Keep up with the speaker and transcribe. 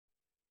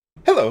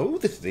Hello,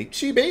 this is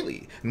H.C.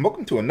 Bailey, and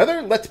welcome to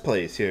another Let's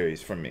Play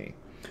series from me.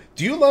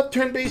 Do you love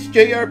turn-based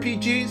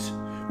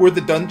JRPGs? Were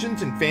the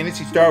dungeons in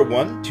Phantasy Star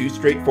 1 too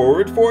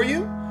straightforward for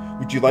you?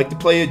 Would you like to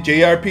play a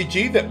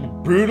JRPG that will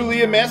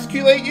brutally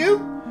emasculate you?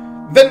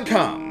 Then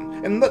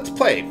come, and let's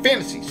play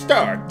Phantasy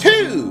Star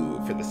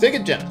 2 for the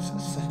Sega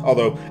Genesis.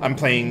 Although I'm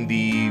playing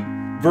the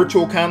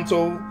Virtual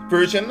Console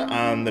version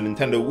on the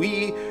Nintendo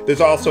Wii,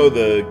 there's also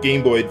the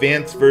Game Boy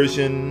Advance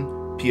version,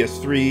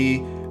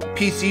 PS3,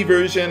 PC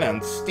version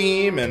on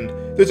Steam, and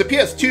there's a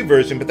PS2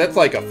 version, but that's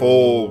like a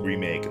full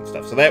remake and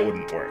stuff, so that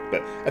wouldn't work.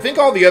 But I think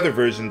all the other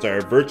versions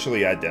are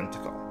virtually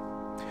identical.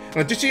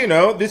 Now, just so you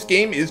know, this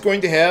game is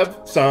going to have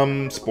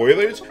some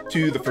spoilers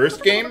to the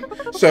first game,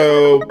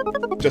 so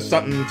just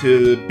something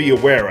to be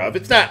aware of.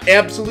 It's not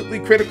absolutely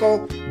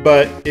critical,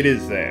 but it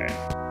is there.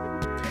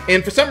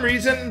 And for some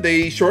reason,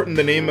 they shortened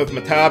the name of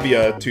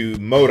Matavia to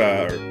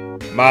Mota,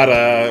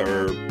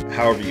 or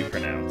however you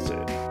pronounce it.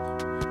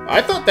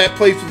 I thought that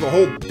place was a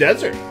whole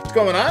desert. What's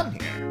going on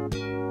here?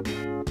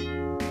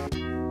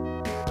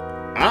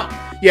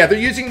 Ah, yeah, they're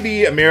using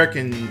the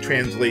American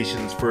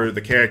translations for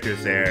the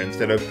characters there.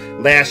 Instead of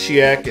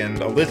Lashiek and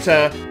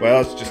Alyssa,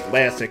 well, it's just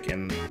Lassic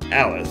and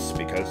Alice,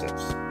 because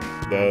that's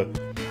the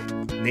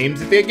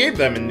names that they gave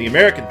them in the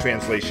American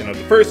translation of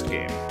the first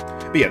game.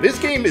 But yeah, this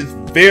game is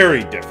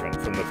very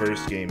different from the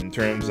first game in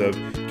terms of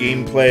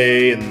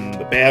gameplay and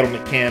the battle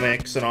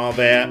mechanics and all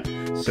that.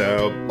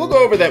 So we'll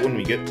go over that when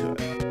we get to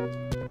it.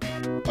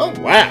 Oh,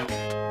 wow.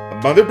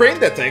 A mother brain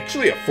that's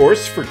actually a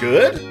force for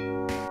good?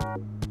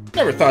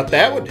 Never thought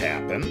that would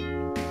happen.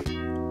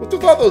 What's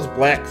with all those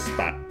black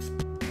spots?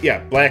 Yeah,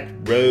 black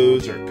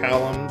rows or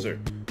columns or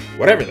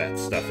whatever that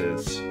stuff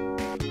is.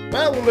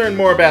 Well, we'll learn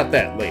more about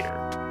that later.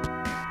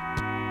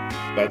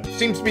 But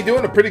seems to be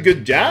doing a pretty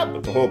good job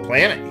with the whole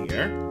planet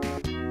here.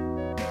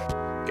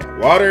 Got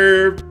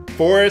water,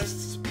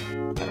 forests.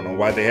 I don't know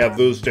why they have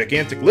those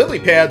gigantic lily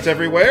pads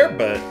everywhere,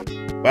 but,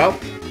 well,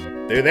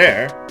 they're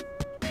there.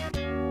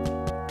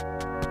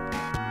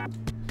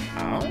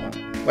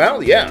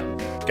 Well, yeah,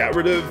 got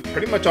rid of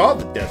pretty much all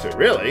the desert,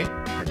 really,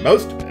 or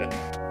most of it.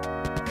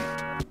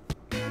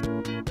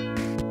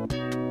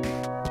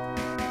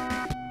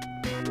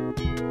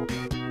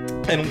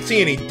 I don't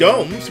see any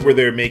domes where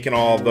they're making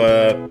all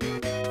the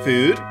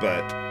food,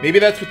 but maybe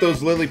that's what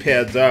those lily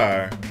pads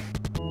are.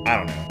 I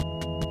don't know.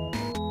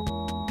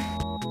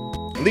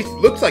 At least it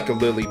looks like a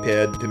lily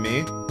pad to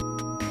me.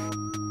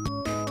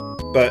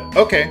 But,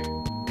 okay.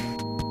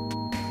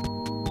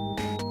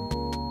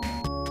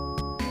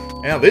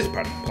 Now this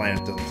part of the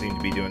planet doesn't seem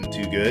to be doing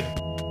too good.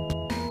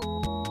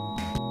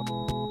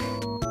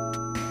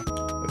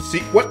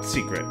 What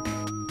secret?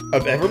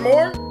 Of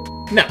Evermore?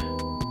 No,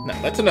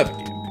 that's another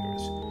game of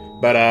yours.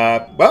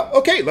 But, well,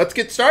 okay, let's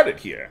get started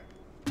here.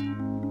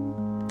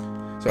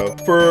 So,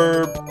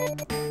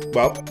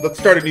 let's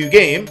start a new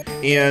game,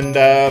 and,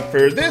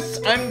 for this,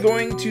 I'm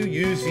going to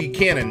use the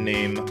canon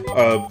name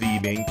of the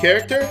main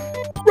character,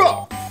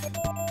 Rolf.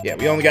 Yeah,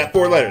 we only got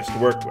 4 letters to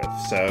work with,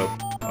 so,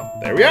 well,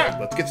 there we are.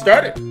 Let's get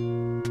started.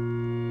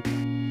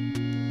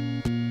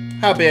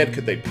 How bad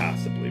could they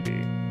possibly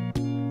be?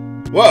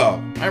 Whoa,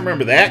 I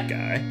remember that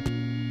guy.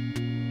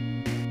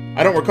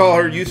 I don't recall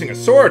her using a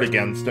sword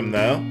against him,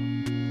 though.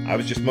 I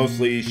was just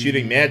mostly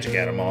shooting magic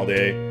at him all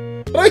day.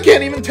 But I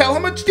can't even tell how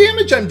much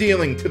damage I'm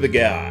dealing to the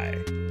guy.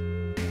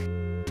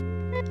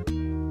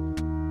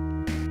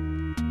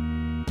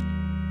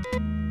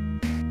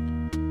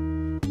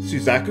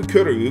 Suzaku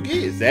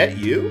Kurougi, is that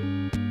you?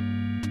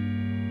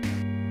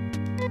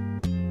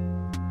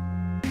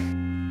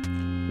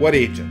 What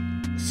agent?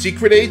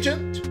 Secret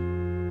agent?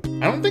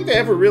 I don't think they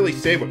ever really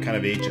say what kind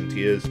of agent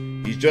he is.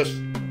 He's just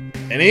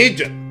an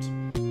agent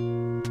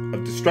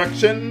of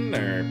destruction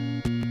or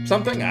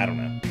something? I don't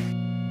know.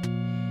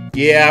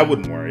 Yeah, I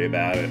wouldn't worry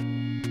about it.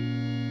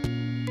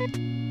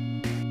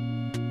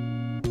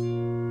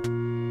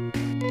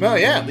 Well,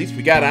 yeah, at least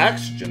we got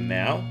oxygen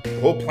now. The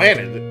whole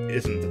planet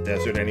isn't a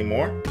desert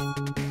anymore.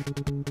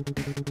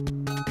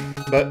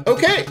 But,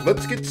 okay,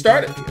 let's get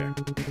started here.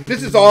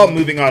 This is all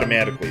moving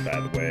automatically, by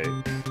the way.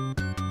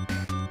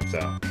 So,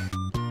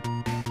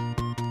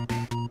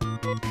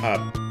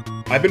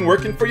 I've been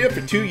working for you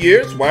for 2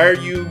 years. Why are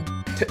you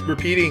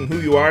repeating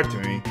who you are to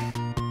me?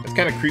 That's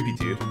kind of creepy,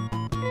 dude.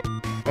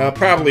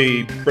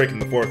 Probably breaking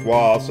the 4th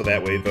wall, so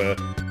that way the,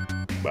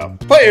 well,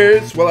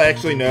 players will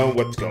actually know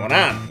what's going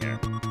on here.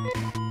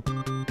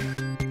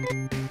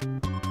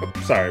 Oh,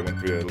 sorry, I went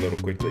through it a little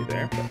quickly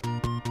there. But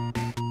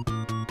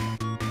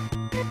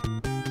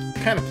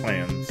what kind of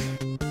plans?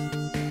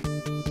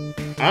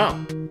 Oh,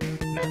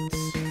 nuts.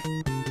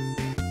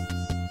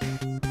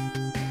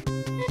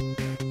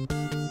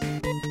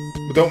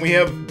 Don't we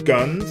have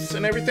guns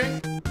and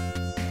everything?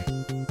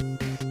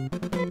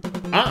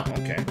 Ah,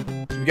 okay.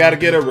 So we gotta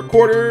get a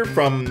recorder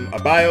from a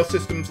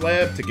biosystems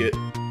lab to get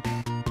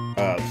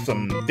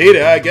some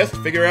data, I guess, to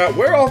figure out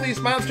where all these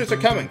monsters are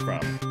coming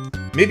from.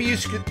 Maybe you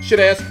should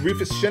ask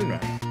Rufus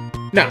Shinra.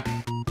 No,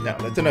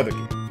 that's another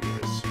game of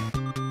yours.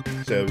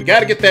 So we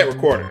gotta get that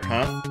recorder,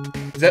 huh?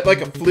 Is that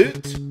like a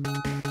flute?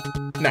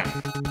 No.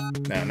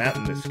 No, not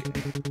in this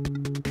game.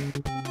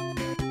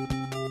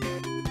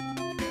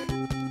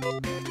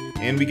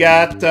 And we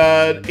got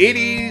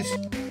 80s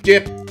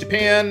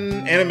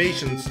Japan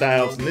animation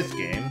styles in this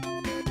game.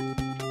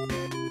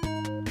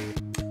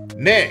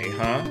 Nay,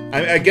 huh?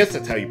 I guess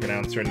that's how you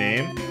pronounce her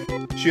name.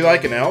 She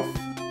like an elf?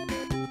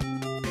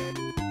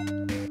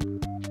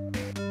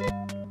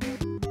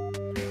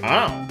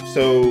 Oh,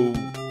 so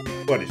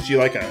what, is she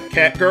like a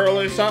cat girl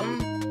or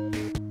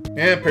something?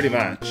 Yeah, pretty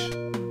much.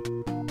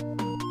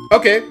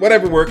 Okay,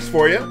 whatever works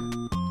for you.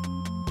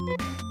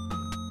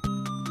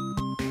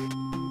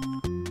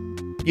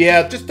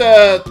 Yeah, just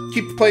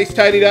keep the place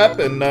tidied up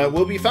and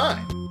we'll be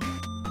fine.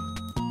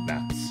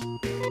 Nuts.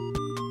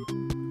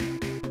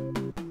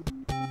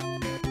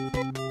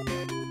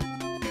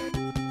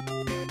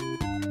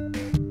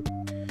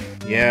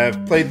 Yeah,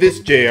 I've played this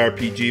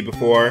JRPG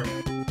before.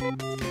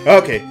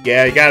 Okay,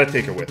 yeah, you gotta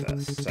take her with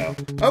us, so.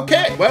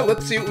 Okay, well,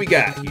 let's see what we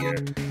got here.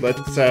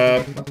 Let's,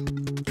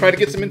 try to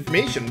get some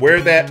information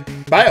where that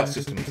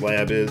biosystems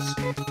lab is.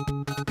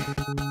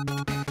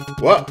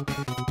 Whoa.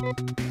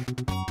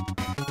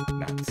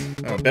 Nuts.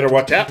 Oh, better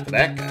watch out for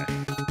that guy.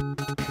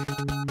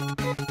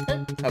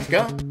 Hey, how's it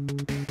going?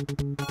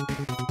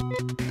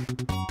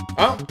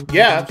 Oh,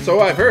 yeah,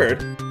 so I've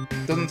heard.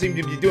 Doesn't seem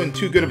to be doing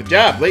too good of a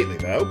job lately,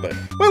 though, but,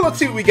 well, let's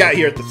see what we got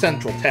here at the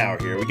central tower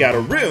here. We got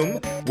a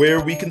room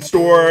where we can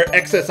store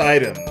excess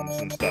items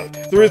and stuff.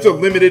 There is a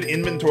limited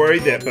inventory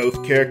that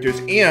both characters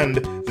and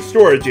the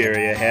storage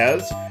area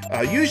has.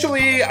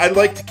 Usually, I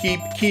like to keep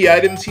key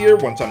items here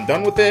once I'm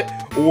done with it,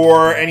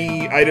 or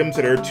any items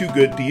that are too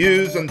good to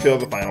use until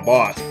the final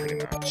boss, pretty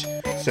much.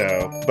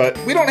 So, but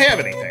we don't have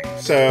anything,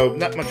 so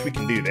not much we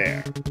can do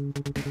there.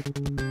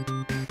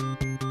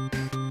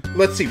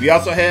 Let's see, we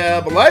also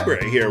have a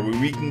library here where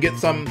we can get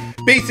some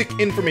basic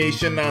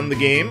information on the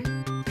game.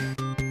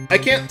 I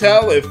can't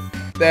tell if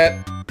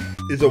that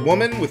is a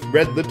woman with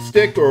red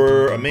lipstick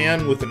or a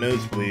man with a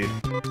nosebleed.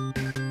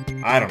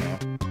 I don't know.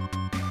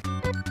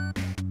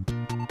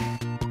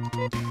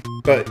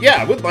 But yeah,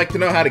 I would like to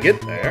know how to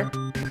get there.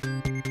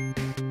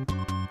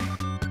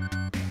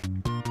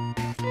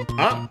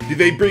 Ah, do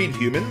they breed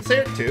humans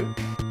there too?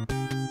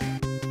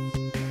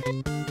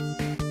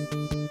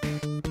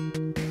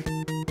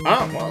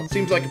 Oh, well, it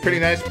seems like a pretty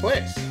nice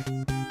place.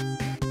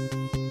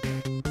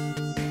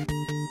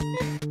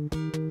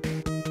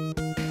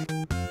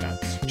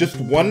 That's just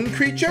one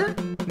creature?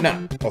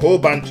 No, a whole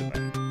bunch of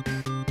them.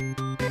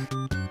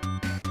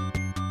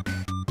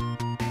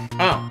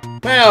 Oh,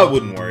 well, I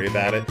wouldn't worry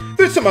about it.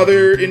 There's some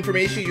other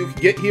information you can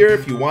get here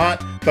if you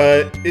want,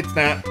 but it's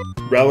not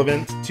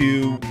relevant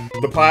to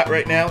the plot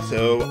right now,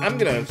 so I'm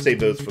gonna save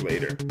those for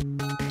later.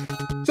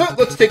 So,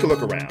 let's take a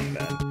look around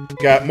then.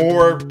 Got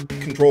more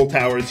control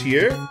towers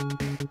here,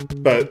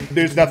 but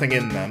there's nothing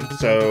in them,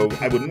 so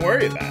I wouldn't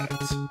worry about it.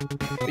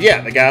 But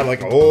yeah, they got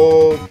like a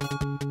whole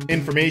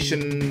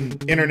information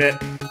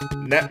internet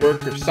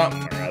network or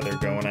something or other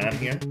going on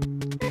here.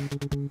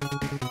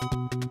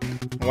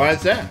 Why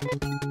is that?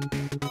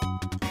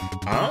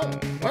 Oh,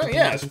 well,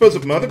 yeah, I suppose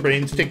if Mother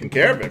Brain's taking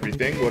care of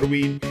everything, what do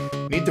we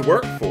need to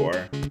work for?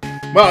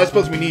 Well, I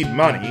suppose we need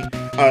money.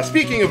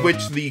 Speaking of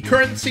which, the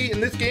currency in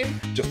this game,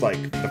 just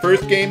like the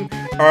first game,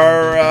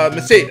 are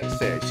Mesadas.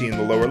 There, see in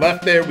the lower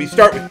left there, we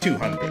start with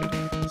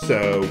 200.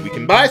 So we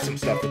can buy some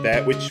stuff with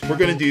that, which we're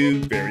going to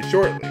do very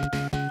shortly.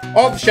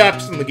 All the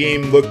shops in the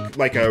game look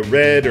like a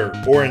red or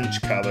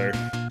orange color,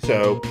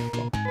 so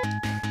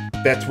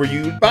that's where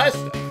you would buy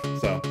stuff.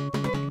 So,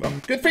 well,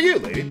 good for you,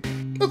 lady.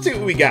 Let's see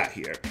what we got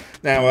here.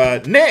 Now,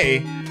 Nay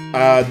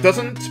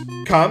doesn't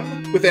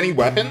come with any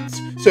weapons,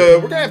 so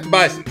we're gonna have to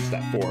buy some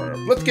stuff for her.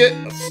 Let's get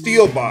a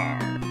steel bar.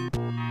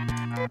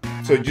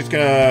 So you're just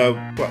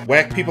gonna, what,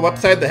 whack people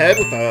upside the head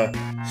with a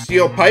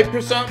steel pipe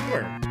or something,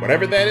 or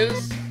whatever that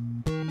is?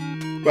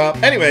 Well,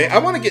 anyway, I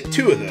want to get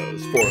 2 of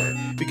those for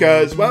her,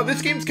 because, well,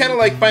 this game's kind of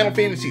like Final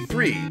Fantasy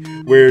III,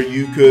 where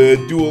you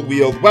could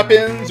dual-wield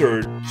weapons,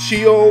 or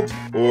shield,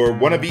 or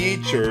one of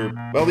each, or,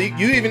 well,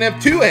 you even have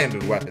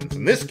 2-handed weapons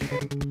in this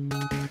game.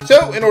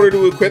 So, in order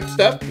to equip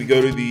stuff, we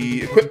go to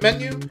the equip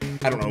menu.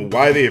 I don't know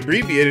why they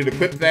abbreviated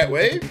equip that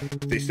way.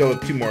 They still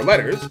have 2 more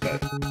letters,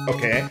 but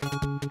okay.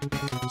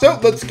 So,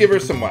 let's give her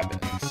some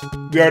weapons.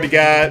 We already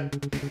got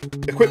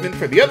equipment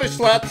for the other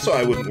slots, so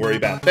I wouldn't worry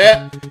about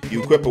that.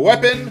 You equip a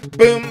weapon,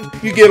 boom,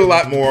 you get a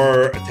lot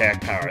more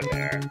attack power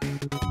there.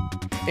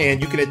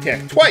 And you can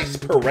attack twice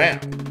per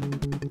round.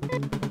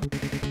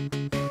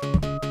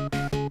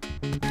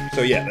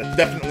 So yeah, that's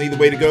definitely the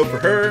way to go for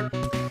her.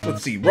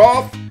 Let's see,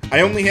 Rolf. I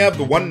only have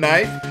the 1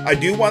 knife. I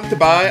do want to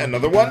buy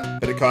another one,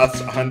 but it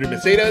costs 100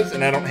 Mesadas,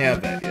 and I don't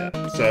have that yet.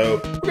 So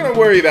we're going to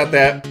worry about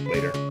that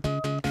later.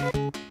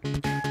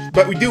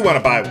 But we do want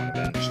to buy one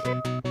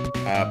eventually.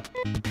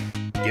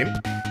 Game?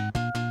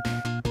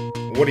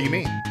 What do you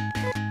mean?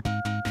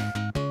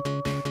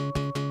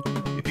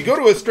 If you go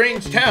to a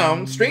strange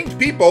town, strange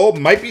people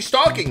might be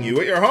stalking you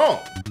at your home.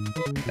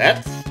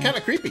 That's kind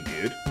of creepy,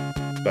 dude.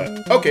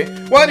 But, okay.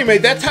 Well, anyway,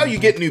 that's how you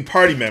get new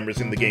party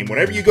members in the game.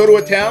 Whenever you go to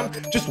a town,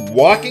 just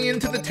walking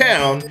into the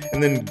town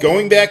and then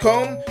going back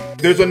home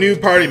there's a new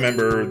party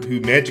member who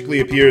magically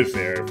appears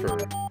there for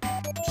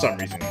some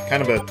reason.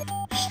 Kind of a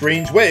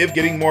strange way of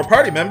getting more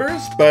party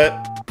members,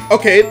 but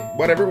okay,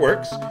 whatever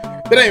works.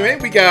 But anyway,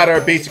 we got our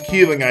basic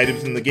healing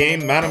items in the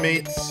game.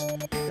 Monomates,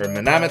 or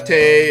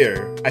Manamate,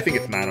 or I think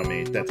it's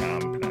Monomate, that's how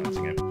I'm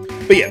pronouncing it.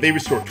 But yeah, they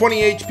restore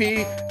 20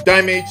 HP,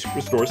 Dimates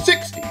restore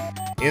 60.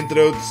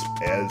 Antidotes,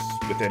 as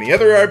with any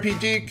other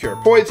RPG, cure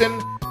poison.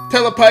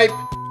 Telepipe,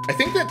 I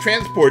think that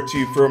transports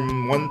you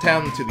from one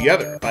town to the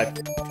other, if I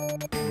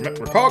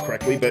recall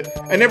correctly, but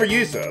I never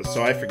use those,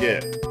 so I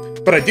forget.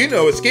 But I do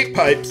know escape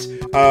pipes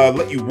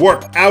let you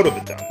warp out of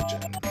a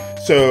dungeon.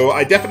 So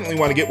I definitely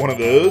want to get one of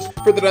those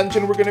for the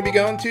dungeon we're going to be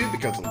going to,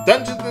 because the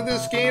dungeons in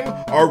this game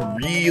are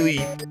really,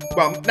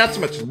 well, not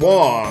so much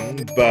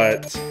long,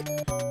 but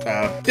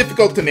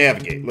difficult to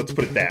navigate, let's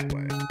put it that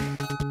way.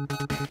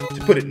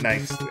 To put it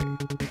nicely.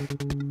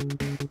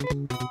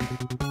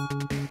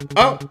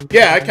 Oh,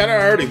 yeah, I kind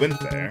of already went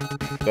there.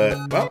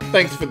 But, well,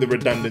 thanks for the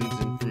redundant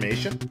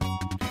information.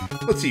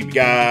 Let's see, we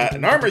got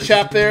an armor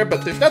shop there,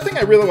 but there's nothing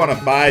I really want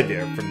to buy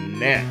there for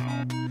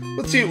now.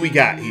 Let's see what we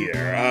got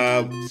here.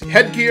 Let's see,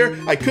 headgear.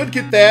 I could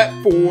get that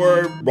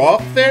for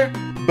Rolf there,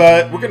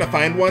 but we're going to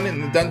find one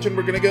in the dungeon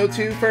we're going to go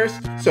to first,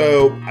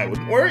 so I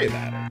wouldn't worry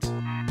about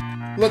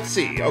it. Let's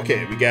see.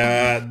 Okay, we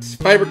got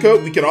fiber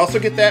coat. We could also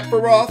get that for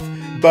Rolf,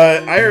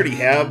 but I already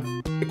have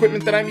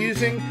equipment that I'm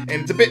using, and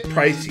it's a bit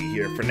pricey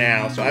here for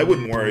now, so I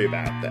wouldn't worry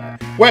about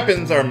that.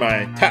 Weapons are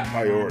my top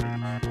priority.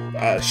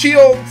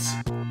 Shields,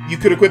 you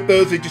could equip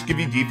those, they just give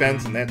you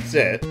defense, and that's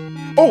it.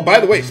 Oh, by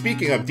the way,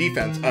 speaking of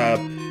defense,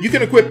 you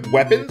can equip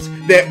weapons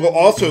that will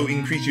also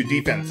increase your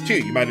defense too.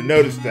 You might have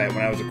noticed that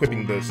when I was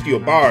equipping the steel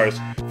bars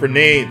for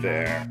Nade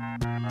there.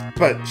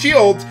 But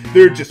shields,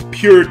 they're just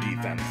pure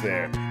defense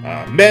there.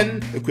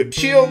 Men equip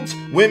shields,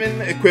 women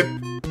equip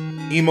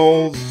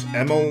emols,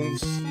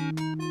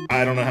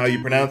 I don't know how you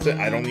pronounce it.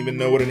 I don't even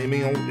know what an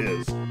email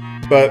is.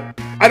 But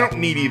I don't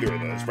need either of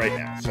those right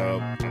now, so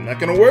I'm not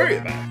going to worry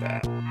about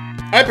that.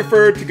 I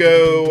prefer to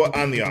go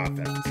on the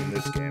offense in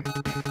this game.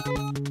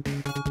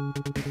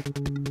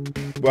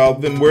 Well,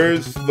 then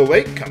where's the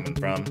lake coming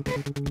from?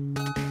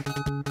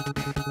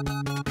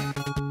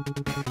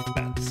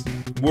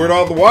 Where'd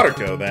all the water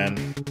go, then?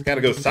 It's got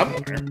to go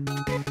somewhere.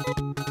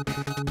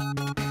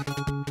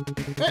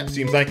 That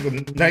seems like a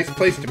nice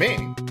place to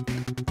me.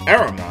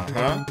 Aroma,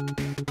 huh?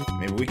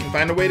 Maybe we can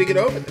find a way to get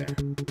over there.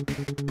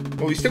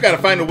 Well, we still gotta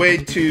find a way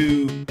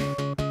to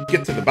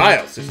get to the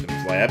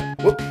biosystems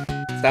lab. Whoop.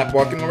 Stop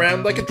walking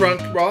around like a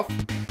drunk, Rolf.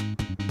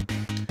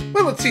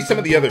 Well, let's see some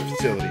of the other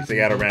facilities they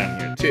got around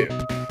here, too.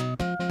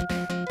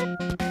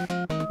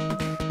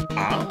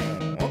 Oh,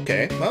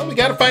 okay. Well, we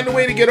gotta find a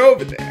way to get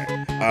over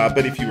there.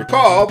 But if you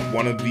recall,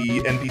 one of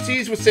the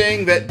NPCs was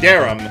saying that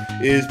Darum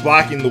is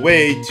blocking the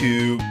way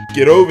to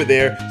get over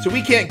there, so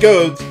we can't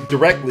go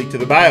directly to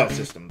the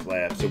biosystems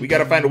lab. So we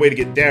gotta find a way to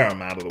get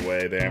Darum out of the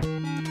way there.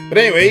 But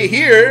anyway,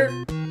 here,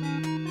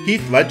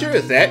 Heath Ledger,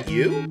 is that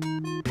you?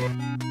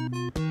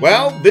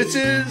 Well, this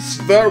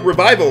is the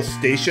revival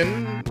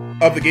station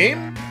of the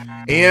game,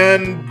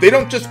 and they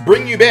don't just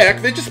bring you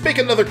back, they just make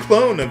another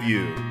clone of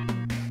you.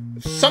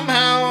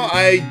 Somehow,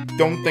 I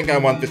don't think I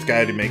want this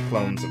guy to make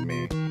clones of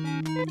me.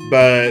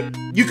 But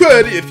you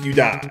could if you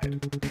died.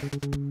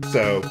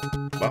 So,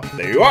 well,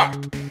 there you are.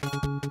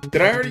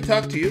 Did I already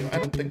talk to you? I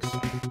don't think so.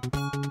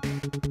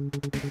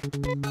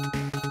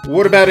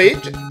 What about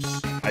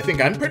agents? I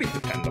think I'm pretty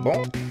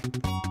dependable.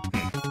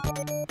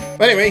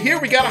 But anyway, here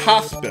we got a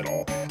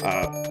hospital.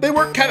 They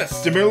work kind of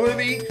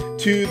similarly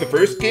to the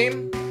first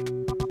game.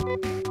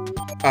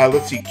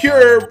 Let's see,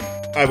 cure,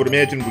 I would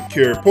imagine would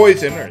cure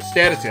poison or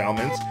status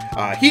ailments.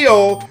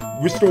 Heal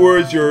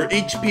restores your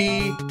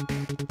HP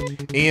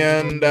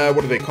and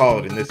what do they call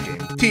it in this game?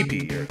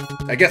 TP, or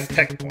I guess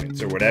tech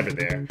points or whatever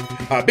there.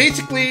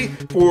 Basically,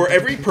 for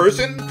every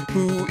person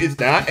who is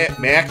not at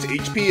max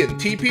HP and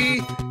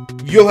TP,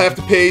 you'll have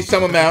to pay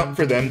some amount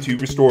for them to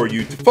restore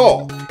you to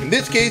full. In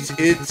this case,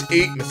 it's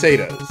 8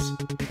 Macetas.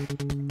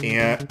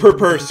 And per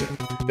person,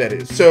 that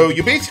is. So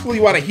you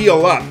basically want to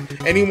heal up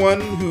anyone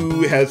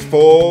who has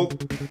full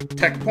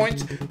tech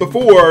points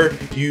before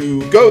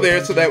you go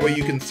there, so that way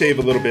you can save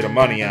a little bit of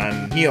money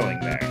on healing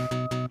there.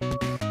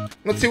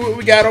 Let's see what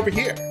we got over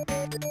here.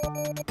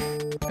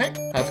 Hey,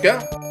 how's it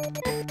going?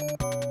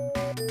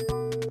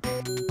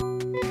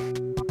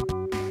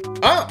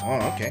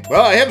 Oh, okay.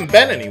 Well, I haven't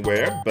been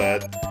anywhere,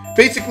 but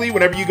basically,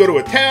 whenever you go to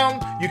a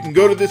town, you can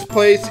go to this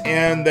place,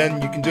 and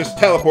then you can just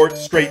teleport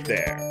straight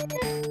there.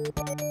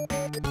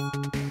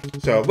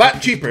 So, a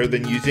lot cheaper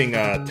than using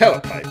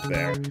telepipes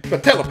there.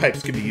 But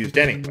telepipes can be used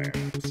anywhere,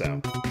 so.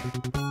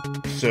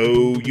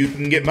 So, you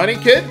can get money,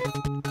 kid?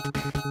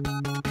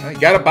 Well, you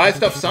gotta buy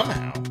stuff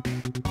somehow.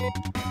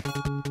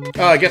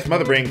 Oh, I guess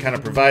Mother Brain kind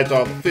of provides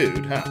all the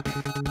food, huh?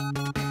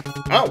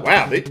 Oh,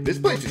 wow, this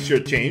place has sure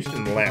changed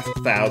in the last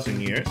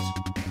 1,000 years.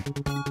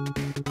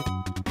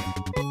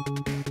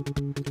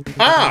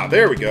 Ah,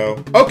 there we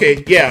go.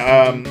 Okay,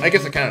 yeah, I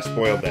guess I kind of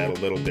spoiled that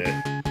a little bit.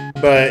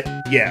 But,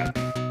 yeah.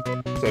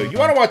 So, you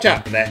want to watch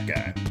out for that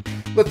guy.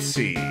 Let's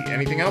see,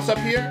 anything else up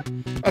here?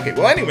 Okay,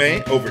 well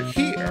anyway, over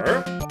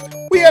here,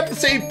 we have the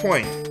save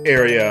point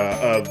area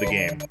of the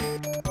game.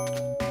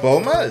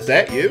 Bulma, is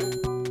that you?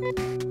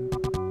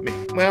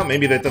 Well,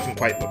 maybe that doesn't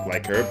quite look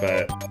like her,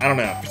 but I don't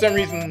know. For some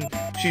reason,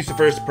 she's the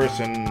first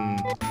person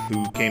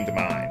who came to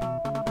mind.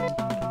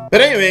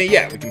 But anyway,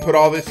 yeah, we can put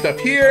all this stuff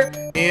here,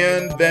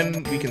 and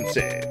then we can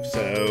save.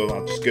 So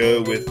I'll just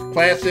go with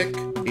Classic,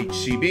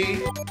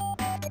 HCB,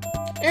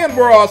 and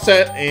we're all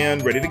set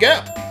and ready to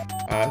go.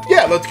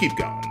 Yeah, let's keep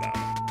going, though.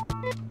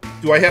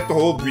 Do I have to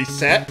hold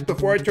reset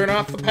before I turn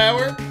off the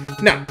power?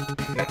 No,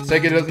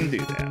 Sega doesn't do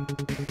that.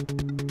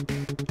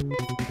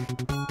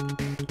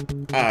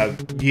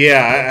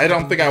 Yeah, I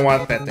don't think I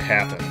want that to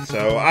happen,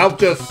 so I'll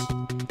just,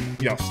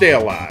 you know, stay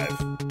alive.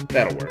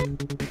 That'll work.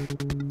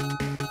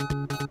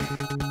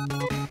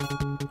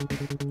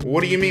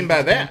 What do you mean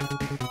by that?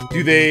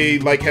 Do they,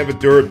 like, have a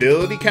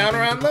durability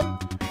counter on them?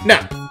 No,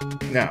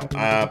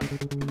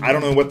 I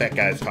don't know what that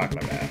guy's talking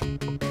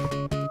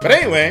about. But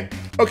anyway,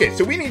 okay,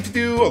 so we need to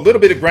do a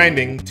little bit of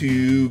grinding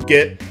to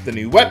get the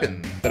new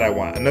weapon that I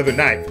want, another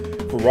knife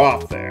for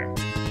Rolf there.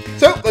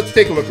 So, let's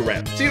take a look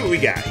around, see what we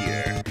got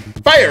here.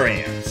 Fire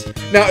ants.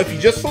 Now, if you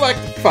just select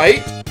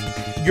fight,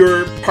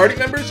 your party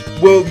members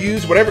will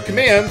use whatever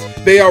commands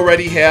they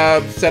already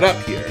have set up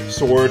here.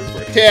 Sword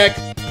for attack,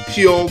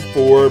 shield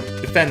for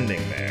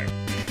defending there.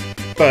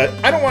 But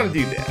I don't want to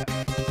do that.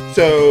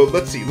 So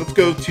let's see, let's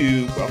go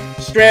to, well,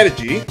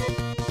 strategy,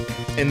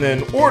 and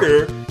then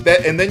order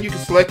that, and then you can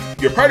select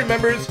your party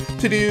members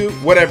to do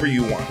whatever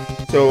you want.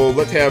 So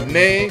let's have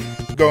Nay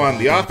go on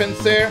the offense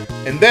there,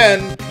 and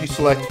then you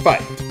select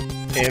fight,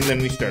 and then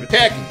we start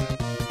attacking them.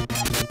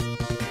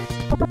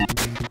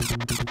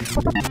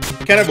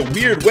 Kind of a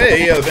weird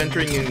way of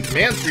entering in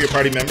commands for your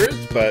party members,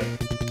 but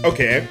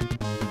okay.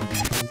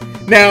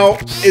 Now,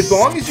 as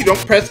long as you don't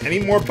press any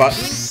more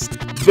buttons,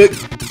 the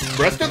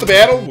rest of the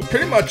battle will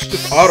pretty much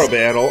just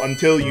auto-battle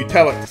until you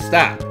tell it to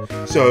stop.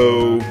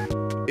 So,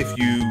 if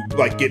you,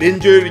 like, get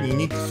injured and you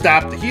need to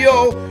stop to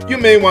heal, you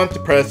may want to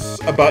press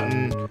a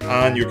button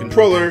on your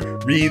controller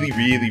really,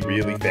 really,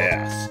 really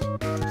fast.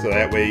 So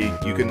that way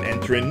you can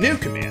enter in new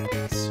commands.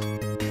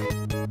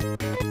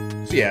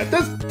 So yeah, it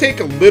does take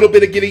a little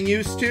bit of getting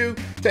used to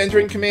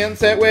entering commands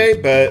that way,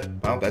 but,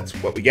 well, that's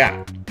what we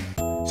got.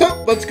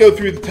 So, let's go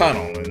through the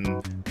tunnel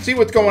and see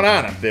what's going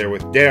on up there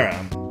with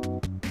Daram.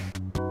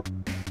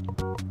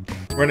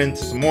 Run into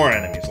some more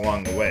enemies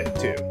along the way,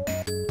 too.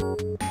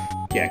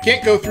 Yeah, I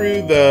can't go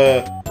through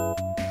the...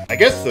 I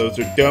guess those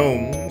are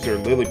domes or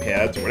lily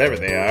pads or whatever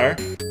they are.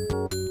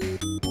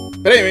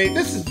 But anyway,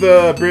 this is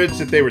the bridge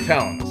that they were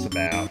telling us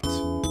about.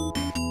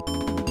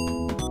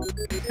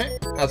 Okay,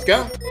 how's it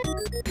going?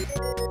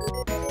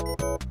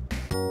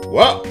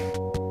 Whoa!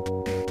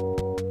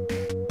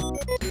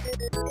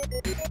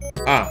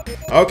 Ah,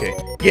 okay.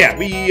 Yeah,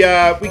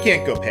 we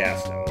can't go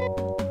past him.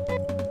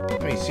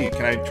 Let me see,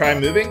 can I try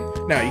moving?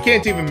 No, you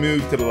can't even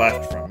move to the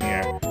left from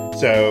here.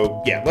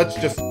 So, yeah, let's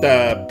just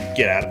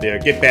get out of there,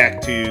 get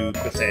back to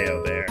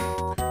Paseo there.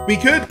 We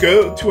could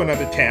go to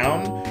another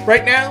town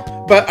right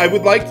now, but I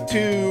would like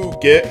to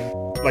get,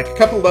 like, a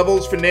couple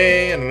levels for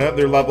Nay and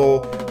another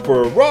level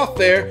for Rolf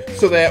there,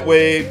 so that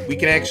way we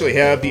can actually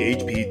have the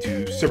HP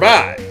to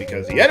survive,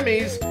 because the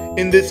enemies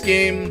in this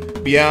game,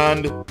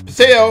 beyond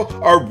Paseo,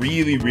 are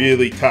really,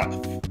 really tough.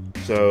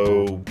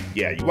 So,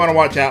 yeah, you want to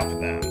watch out for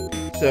them.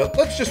 So,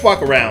 let's just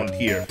walk around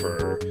here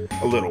for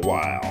a little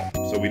while,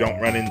 so we don't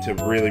run into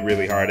really,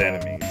 really hard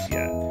enemies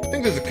yet. I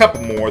think there's a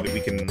couple more that we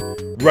can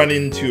run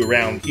into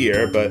around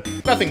here, but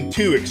nothing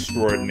too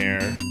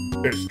extraordinary.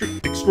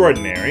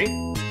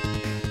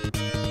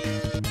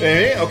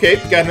 Okay,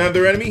 got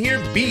another enemy here,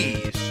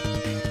 bees.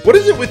 What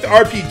is it with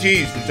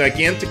RPGs and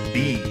gigantic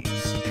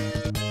bees?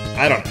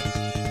 I don't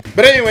know.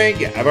 But anyway,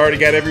 yeah, I've already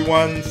got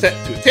everyone set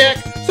to attack,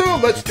 so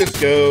let's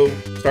just go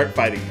start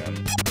fighting them.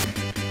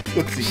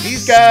 Let's see,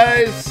 these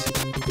guys,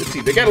 let's see,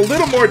 they got a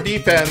little more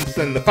defense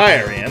than the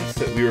fire ants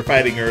that we were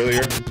fighting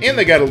earlier, and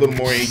they got a little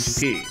more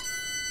HP.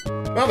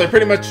 Well, they're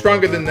pretty much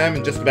stronger than them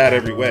in just about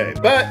every way,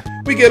 but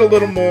we get a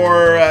little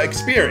more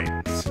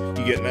experience.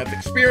 You get enough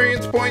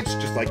experience points,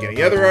 just like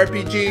any other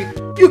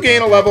RPG, you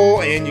gain a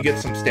level, and you get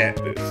some stat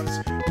boosts.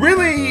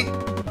 Really,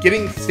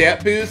 getting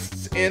stat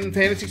boosts in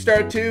Phantasy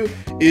Star 2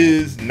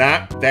 is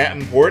not that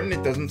important.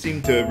 It doesn't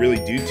seem to really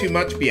do too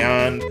much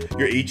beyond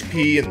your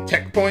HP and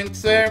tech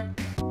points there.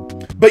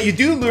 But you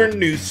do learn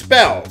new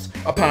spells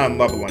upon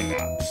leveling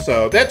up,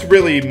 so that's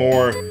really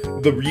more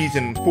the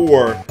reason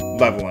for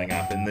leveling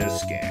up in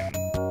this game.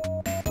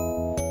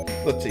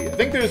 Let's see, I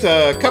think there's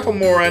a couple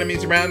more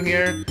enemies around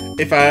here.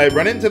 If I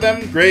run into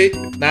them, great.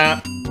 If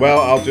not,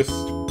 well, I'll just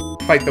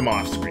fight them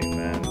off screen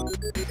then,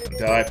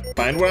 until I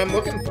find what I'm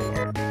looking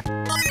for.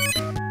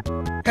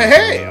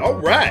 Hey,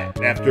 alright!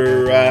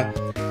 After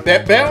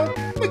that battle,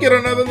 we get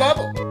another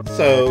level.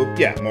 So,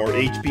 yeah, more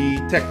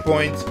HP, tech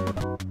points.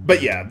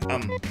 But yeah,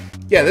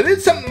 yeah, that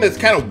is something that's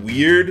kind of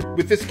weird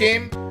with this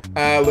game.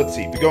 Let's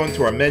see, if we go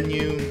into our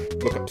menu,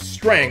 look up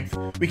strength,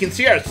 we can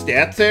see our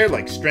stats there,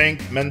 like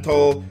strength,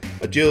 mental,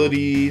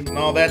 agility, and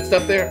all that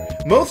stuff there.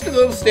 Most of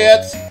those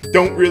stats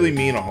don't really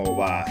mean a whole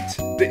lot.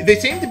 They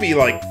seem to be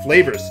like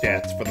flavor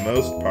stats for the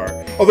most part.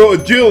 Although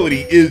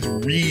agility is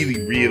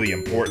really, really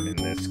important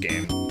in this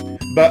game.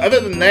 But other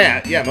than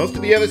that, yeah, most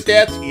of the other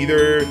stats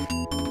either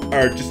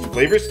are just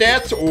flavor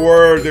stats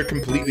or they're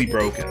completely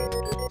broken.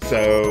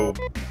 So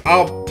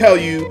I'll tell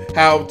you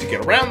how to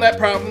get around that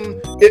problem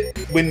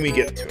when we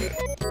get to it.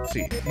 Let's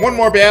see. One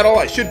more battle,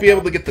 I should be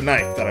able to get the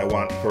knife that I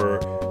want for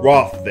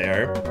Rolf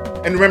there.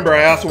 And remember,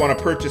 I also want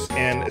to purchase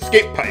an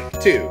escape pipe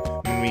too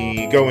when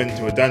we go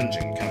into a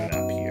dungeon coming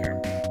up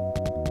here.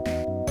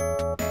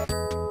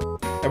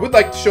 I would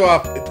like to show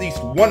off at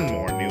least one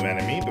more new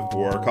enemy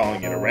before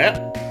calling it a wrap.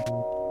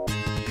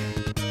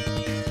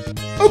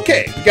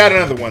 Okay, we got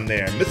another one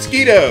there.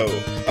 Mosquito.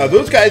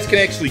 Those guys can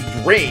actually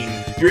drain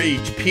your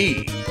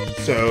HP.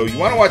 So you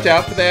want to watch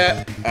out for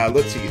that.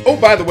 Let's see. Oh,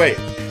 by the way,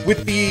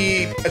 with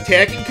the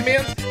attacking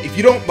commands, if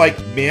you don't like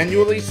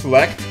manually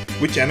select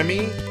which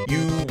enemy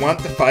you want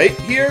to fight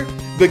here,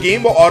 the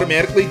game will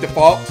automatically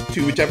default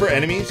to whichever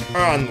enemies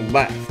are on the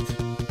left.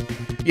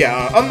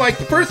 Yeah, unlike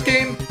the first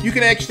game, you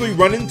can actually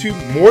run into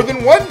more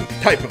than one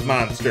type of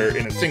monster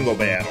in a single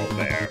battle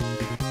there.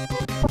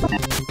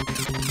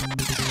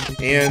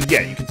 And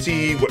yeah, you can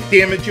see what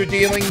damage you're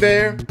dealing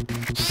there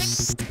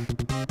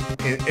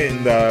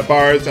in the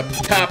bars up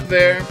the top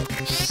there.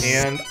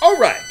 And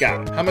alright,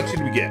 got it. How much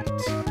did we get?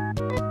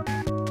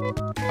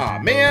 Aw,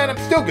 man, I'm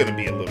still gonna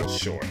be a little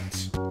short.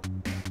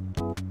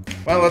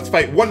 Well, let's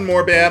fight one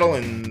more battle,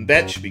 and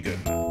that should be good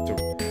enough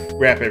to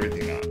wrap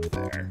everything up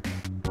there.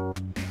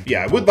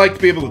 Yeah, I would like to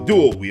be able to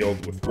dual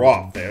wield with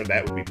Rolf there.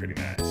 That would be pretty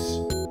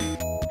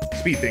nice.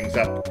 Speed things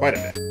up quite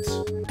a bit.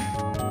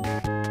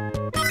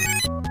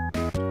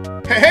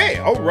 Hey,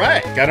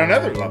 alright, got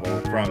another level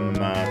from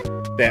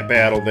that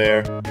battle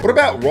there. What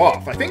about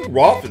Rolf? I think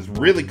Rolf is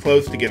really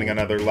close to getting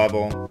another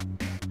level.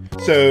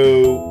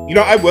 So, you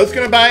know, I was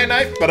going to buy a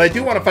knife, but I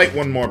do want to fight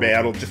one more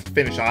battle just to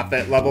finish off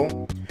that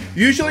level.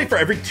 Usually for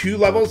every 2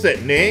 levels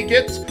that Nay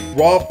gets,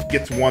 Rolf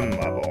gets 1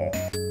 level.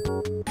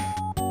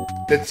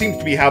 That seems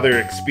to be how their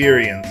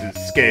experience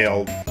is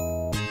scaled.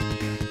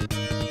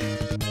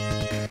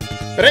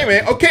 But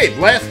anyway, okay,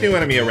 last new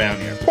enemy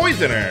around here.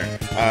 Poisoner.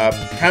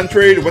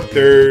 Contrary to what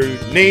their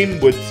name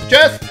would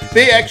suggest,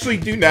 they actually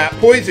do not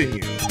poison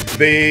you.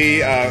 They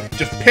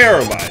just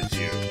paralyze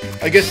you.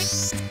 I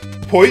guess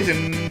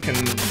poison can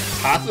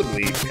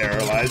possibly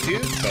paralyze you,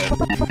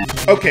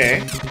 but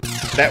okay,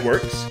 that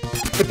works.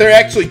 But there are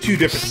actually 2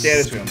 different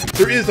status ailments.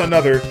 There is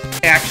another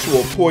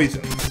actual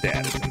poison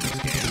status in this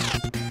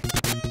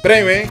game. But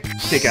anyway,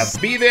 take out the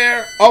B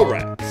there.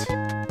 Alright.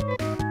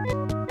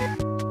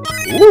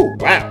 Ooh,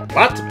 wow,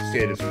 lots of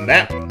status from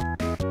that one.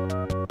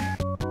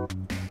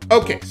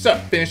 Okay, so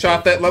finish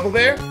off that level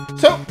there.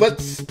 So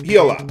let's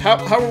heal up.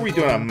 How are we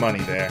doing on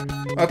money there?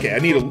 Okay, I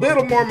need a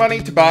little more money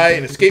to buy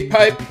an escape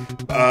pipe.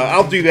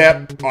 I'll do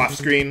that off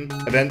screen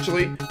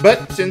eventually.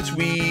 But since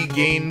we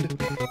gained,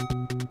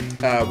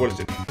 what is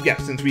it? Yeah,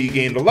 since we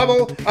gained a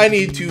level, I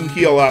need to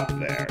heal up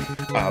there.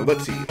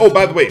 Let's see. Oh,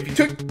 by the way, if you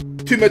took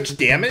too much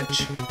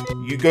damage,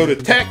 you go to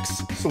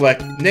text,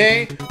 select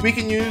Nay. We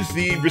can use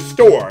the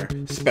restore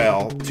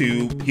spell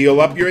to heal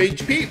up your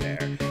HP there.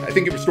 I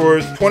think it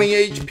restores 20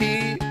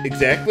 HP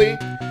exactly.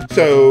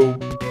 So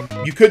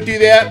you could do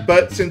that,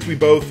 but since we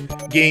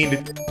both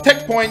gained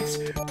tech points,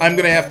 I'm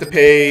gonna have to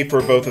pay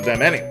for both of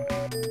them anyway.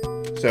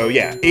 So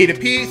yeah, 8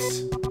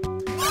 apiece,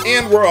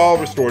 and we're all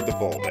restored to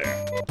full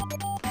there.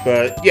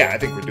 But yeah, I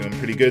think we're doing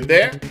pretty good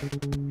there.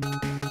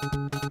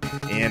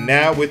 And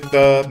now with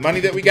the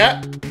money that we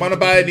got, want to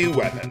buy a new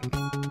weapon.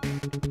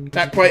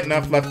 Not quite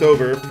enough left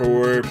over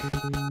for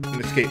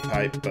an escape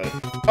pipe, but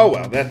oh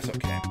well, that's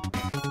okay.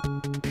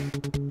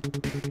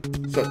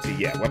 So let's see,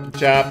 yeah, weapon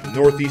shop,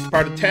 northeast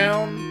part of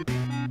town.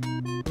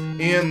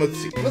 And let's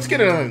see, let's get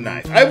another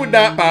knife. I would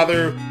not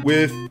bother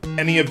with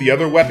any of the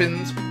other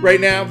weapons right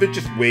now. They're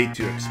just way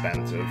too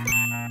expensive.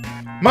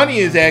 Money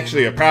is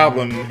actually a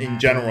problem in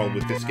general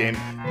with this game,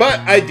 but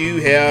I do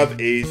have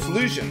a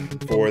solution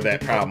for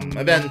that problem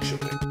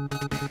eventually.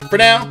 For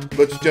now,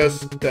 let's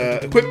just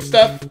equip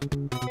stuff.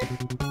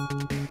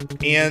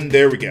 And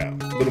there we go.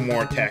 A little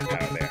more attack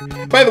power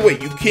there. By the way,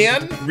 you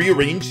can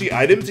rearrange the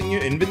items in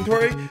your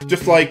inventory,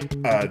 just like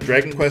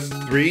Dragon Quest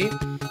III,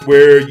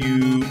 where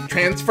you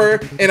transfer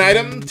an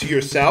item to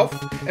yourself,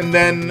 and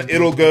then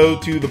it'll go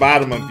to the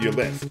bottom of your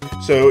list.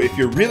 So if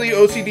you're really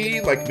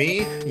OCD like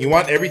me, and you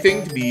want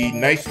everything to be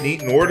nice,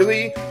 neat, and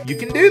orderly, you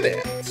can do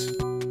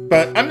that.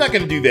 But I'm not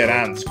going to do that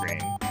on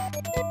screen,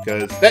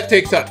 because that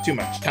takes up too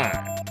much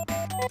time.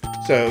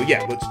 So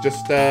yeah, let's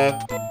just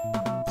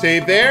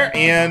save there,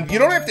 and you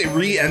don't have to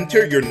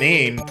re-enter your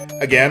name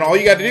again. All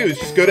you got to do is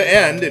just go to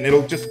end, and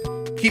it'll just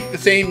keep the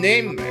same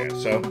name there.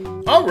 So,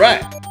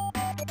 alright.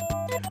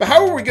 But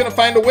how are we going to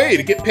find a way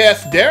to get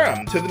past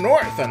Durham to the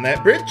north on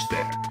that bridge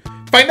there?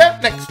 Find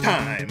out next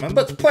time on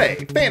Let's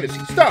Play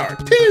Phantasy Star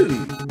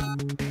 2!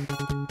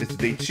 This is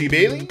HC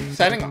Bailey,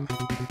 signing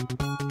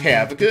off.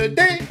 Have a good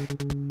day!